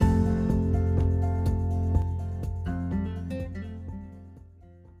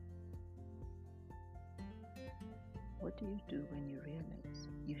do when you realize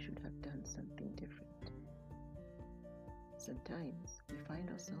you should have done something different? Sometimes we find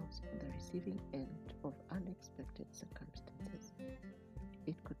ourselves on the receiving end of unexpected circumstances.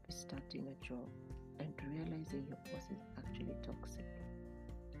 It could be starting a job and realizing your boss is actually toxic,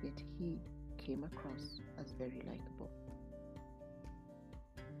 yet he came across as very likable.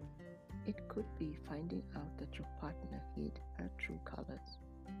 It could be finding out that your partner hid her true colors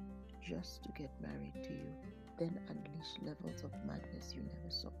just to get married to you, then unleash levels of madness you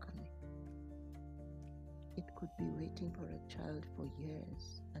never saw coming. It could be waiting for a child for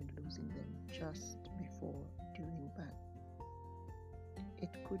years and losing them just before doing birth. It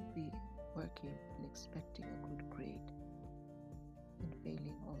could be working and expecting a good grade and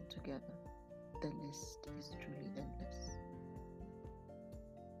failing altogether. The list is truly endless.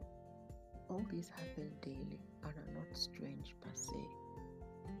 All these happen daily and are not strange per se,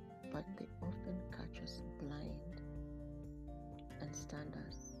 but they often catch us blind and stand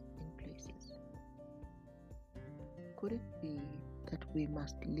us in places. Could it be that we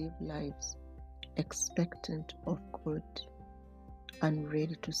must live lives expectant of good and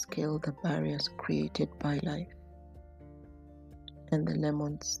ready to scale the barriers created by life and the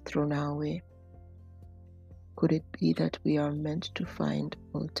lemons thrown our way? Could it be that we are meant to find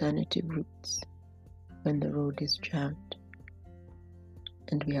alternative routes when the road is jammed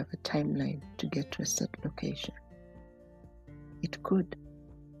and we have a timeline to get to a set location? It could.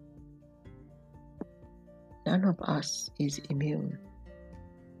 None of us is immune.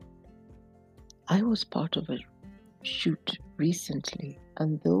 I was part of a shoot recently,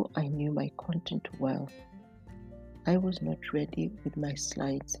 and though I knew my content well, I was not ready with my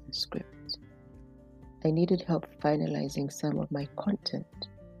slides and script. I needed help finalizing some of my content,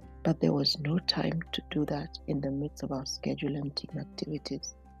 but there was no time to do that in the midst of our schedule and team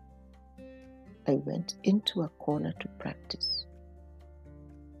activities. I went into a corner to practice,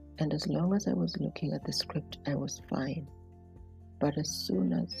 and as long as I was looking at the script, I was fine. But as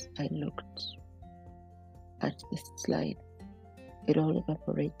soon as I looked at the slide, it all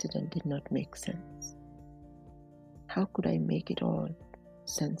evaporated and did not make sense. How could I make it all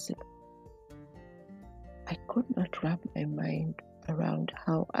sensible? I could not wrap my mind around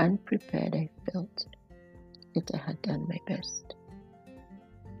how unprepared I felt, yet I had done my best.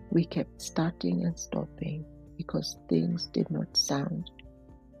 We kept starting and stopping because things did not sound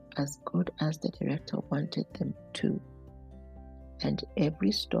as good as the director wanted them to, and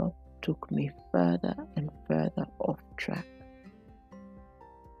every stop took me further and further off track.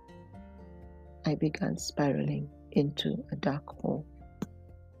 I began spiraling into a dark hole.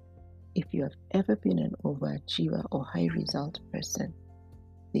 If you have ever been an overachiever or high result person,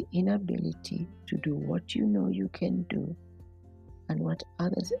 the inability to do what you know you can do and what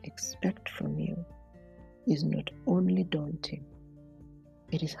others expect from you is not only daunting,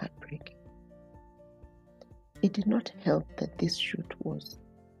 it is heartbreaking. It did not help that this shoot was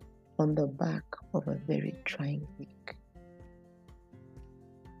on the back of a very trying week.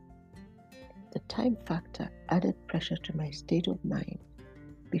 The time factor added pressure to my state of mind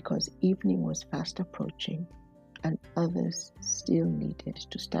because evening was fast approaching and others still needed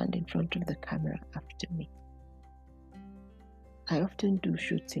to stand in front of the camera after me. I often do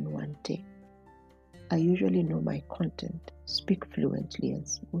shoots in one take. I usually know my content, speak fluently and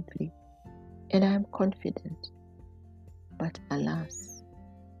smoothly, and I am confident. But alas,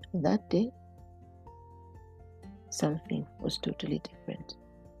 that day, something was totally different.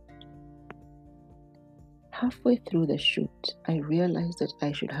 Halfway through the shoot, I realized that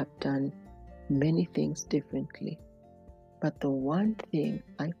I should have done many things differently, but the one thing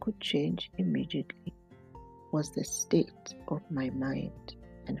I could change immediately was the state of my mind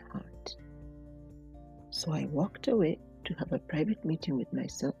and heart. So I walked away to have a private meeting with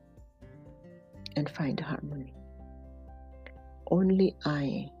myself and find harmony. Only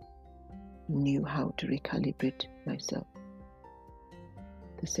I knew how to recalibrate myself.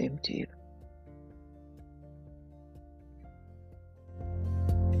 The same to you.